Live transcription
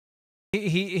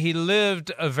He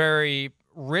lived a very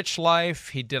rich life.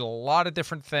 He did a lot of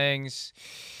different things.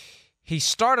 He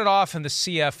started off in the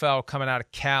CFL coming out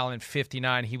of Cal in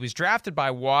 59. He was drafted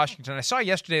by Washington. I saw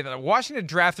yesterday that Washington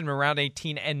drafted him around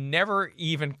 18 and never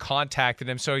even contacted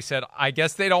him. So he said, I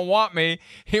guess they don't want me.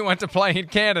 He went to play in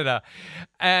Canada.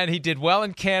 And he did well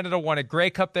in Canada, won a Grey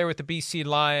Cup there with the BC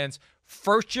Lions.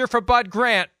 First year for Bud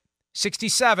Grant,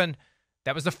 67.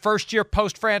 That was the first year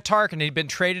post-Fran Tarkenton. He'd been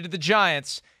traded to the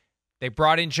Giants. They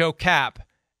brought in Joe Kapp.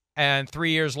 And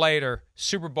 3 years later,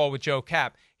 Super Bowl with Joe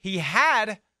Kapp. He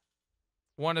had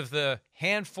one of the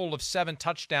handful of 7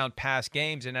 touchdown pass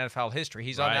games in NFL history.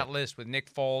 He's on that list with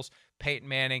Nick Foles, Peyton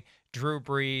Manning, Drew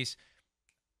Brees,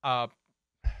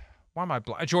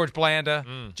 George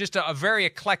Blanda. Just a very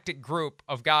eclectic group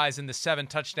of guys in the 7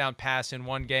 touchdown pass in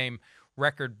one game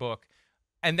record book.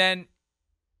 And then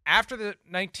after the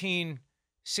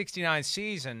 1969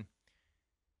 season,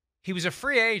 he was a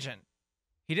free agent.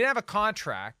 He didn't have a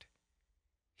contract.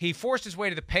 He forced his way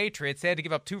to the Patriots. They had to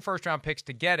give up 2 first-round picks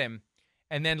to get him.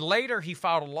 And then later he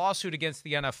filed a lawsuit against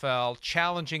the NFL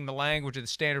challenging the language of the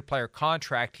standard player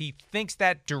contract. He thinks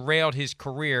that derailed his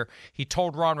career. He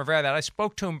told Ron Rivera that. I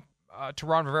spoke to him, to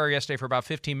Ron Rivera yesterday for about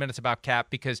 15 minutes about Kapp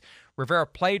because Rivera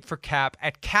played for Kapp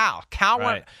at Cal.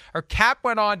 Kapp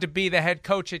went on to be the head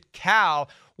coach at Cal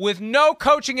with no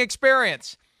coaching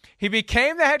experience. He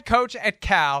became the head coach at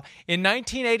Cal in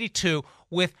 1982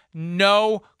 with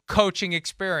no coaching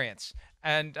experience.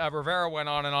 And Rivera went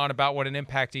on and on about what an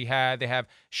impact he had. They have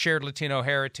shared Latino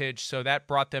heritage, so that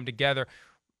brought them together.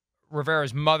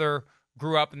 Rivera's mother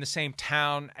grew up in the same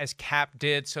town as Kapp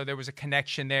did, so there was a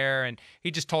connection there, and he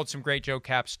just told some great Joe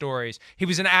Kapp stories. He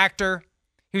was an actor.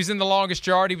 He was in The Longest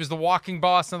Yard. He was the walking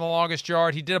boss in The Longest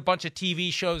Yard. He did a bunch of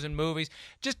TV shows and movies,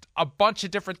 just a bunch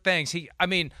of different things.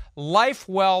 Life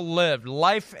well lived,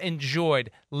 life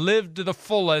enjoyed, lived to the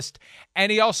fullest,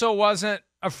 and he also wasn't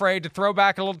afraid to throw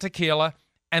back a little tequila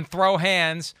and throw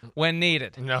hands when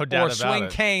needed. No doubt about it. Or swing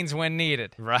canes when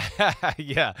needed. Right.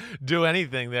 Yeah. Do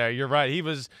anything there. You're right. He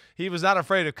was not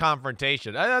afraid of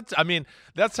confrontation.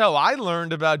 That's how I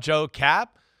learned about Joe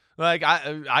Kapp. Like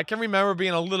I can remember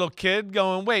being a little kid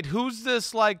going, wait, who's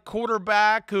this like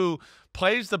quarterback who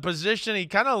plays the position? He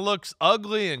kind of looks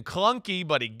ugly and clunky,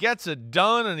 but he gets it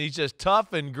done and he's just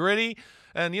tough and gritty.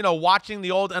 And, watching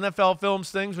the old NFL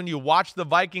films things, when you watch the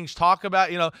Vikings talk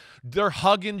about, they're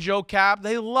hugging Joe Kapp.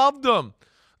 They loved him.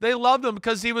 They loved him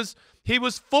because he was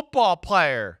football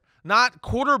player, not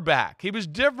quarterback. He was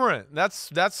different. That's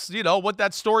what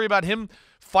that story about him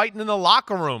fighting in the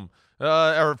locker room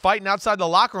or fighting outside the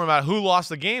locker room about who lost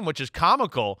the game, which is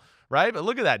comical, right? But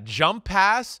look at that jump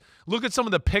pass. Look at some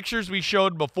of the pictures we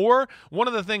showed before. One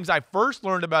of the things I first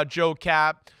learned about Joe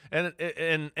Kapp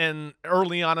and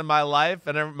early on in my life,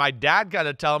 and my dad got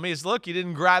to tell me is, look, he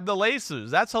didn't grab the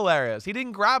laces. That's hilarious. He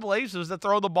didn't grab laces to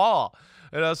throw the ball.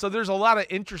 So there's a lot of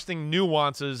interesting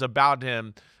nuances about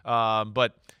him.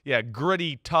 But yeah,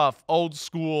 gritty, tough, old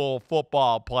school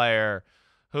football player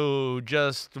who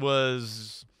just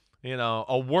was, a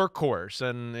workhorse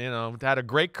and, had a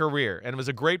great career and was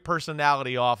a great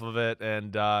personality off of it.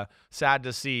 And sad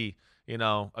to see,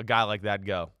 a guy like that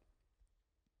go.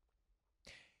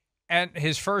 And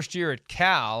his first year at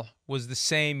Cal was the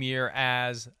same year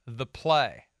as the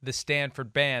play, the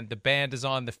Stanford Band. The band is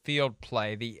on the field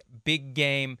play, the big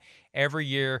game every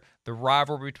year, the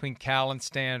rivalry between Cal and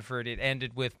Stanford. It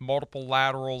ended with multiple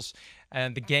laterals,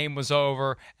 and the game was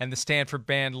over, and the Stanford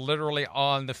Band literally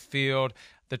on the field.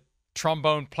 The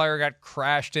trombone player got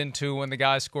crashed into when the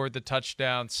guy scored the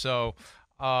touchdown. So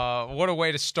what a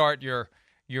way to start your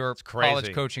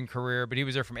college coaching career. But he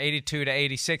was there from 82 to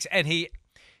 86, and he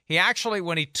actually,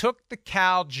 when he took the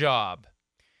Cal job,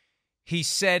 he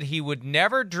said he would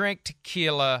never drink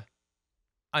tequila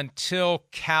until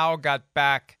Cal got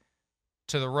back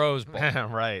to the Rose Bowl.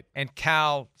 Right. And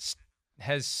Cal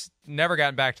has never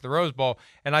gotten back to the Rose Bowl.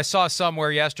 And I saw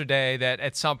somewhere yesterday that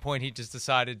at some point he just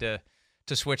decided to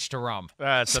switch to rum.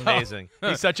 That's amazing.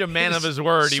 He's such a man of his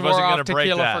word. He wasn't going to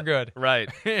break that. For good. Right.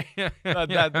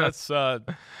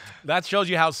 That shows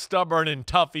you how stubborn and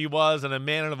tough he was, and a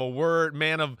man of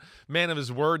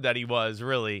his word that he was,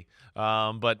 really.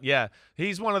 But yeah,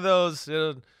 he's one of those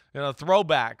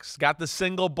throwbacks. Got the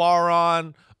single bar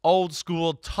on, old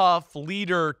school, tough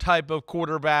leader type of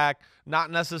quarterback.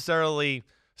 Not necessarily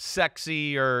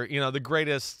sexy or the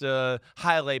greatest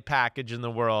highlight package in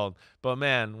the world, but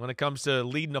man, when it comes to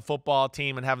leading a football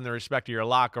team and having the respect of your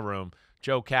locker room,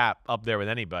 Joe Kapp up there with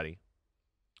anybody.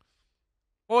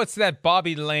 Oh, it's that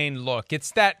Bobby Lane look.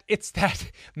 It's that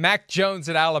Mac Jones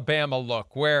at Alabama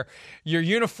look where your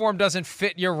uniform doesn't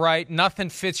fit you right, nothing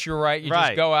fits you right. You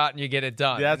just go out and you get it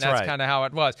done. That's right. Kind of how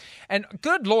it was. And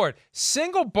good Lord,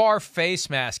 single bar face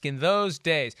mask in those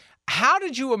days. How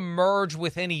did you emerge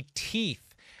with any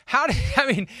teeth? How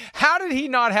did he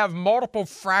not have multiple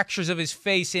fractures of his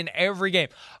face in every game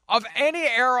of any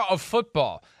era of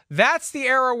football? That's the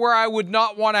era where I would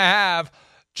not want to have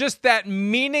just that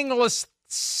meaningless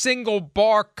single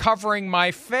bar covering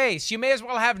my face. You may as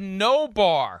well have no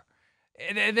bar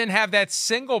and then have that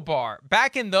single bar.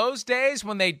 Back in those days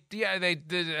when they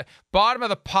the bottom of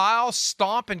the pile,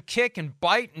 stomp and kick and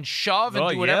bite and shove and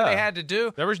do whatever they had to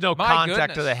do. There was no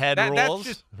contact to the head rules. That's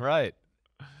just, right.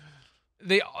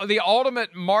 The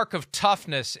ultimate mark of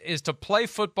toughness is to play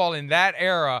football in that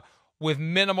era with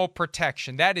minimal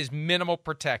protection. That is minimal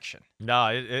protection. No,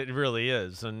 it really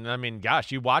is. And I mean,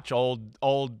 gosh, you watch old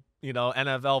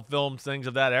NFL films, things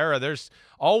of that era. There's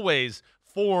always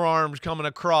forearms coming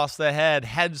across the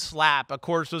head slap, of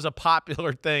course, was a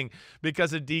popular thing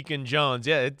because of Deacon Jones.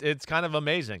 Yeah, it's kind of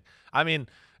amazing. I mean,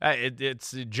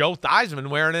 it's Joe Theismann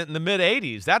wearing it in the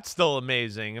mid-'80s. That's still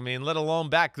amazing. I mean, let alone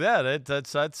back then.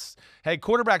 That's hey,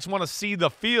 quarterbacks want to see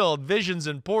the field. Vision's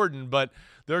important, but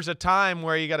there's a time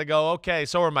where you got to go, okay,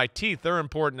 so are my teeth. They're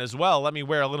important as well. Let me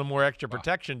wear a little more extra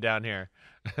protection down here.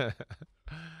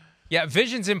 Yeah,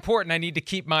 vision's important. I need to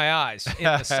keep my eyes in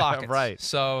the sockets. Right.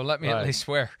 So let me at least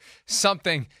wear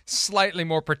something slightly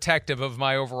more protective of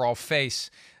my overall face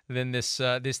than this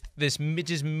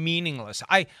just meaningless.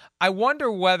 I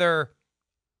wonder whether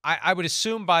I would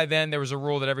assume by then there was a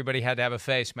rule that everybody had to have a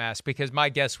face mask, because my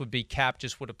guess would be Kapp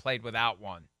just would have played without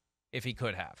one if he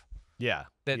could have. Yeah.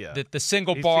 The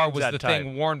single bar was the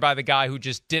thing worn by the guy who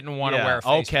just didn't want to wear a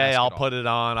face mask. Okay, I'll put it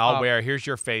on. I'll wear. Here's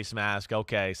your face mask.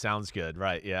 Okay, sounds good.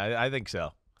 Right. Yeah, I think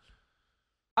so.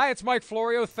 Hi, it's Mike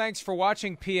Florio. Thanks for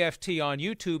watching PFT on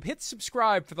YouTube. Hit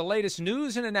subscribe for the latest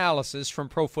news and analysis from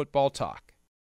Pro Football Talk.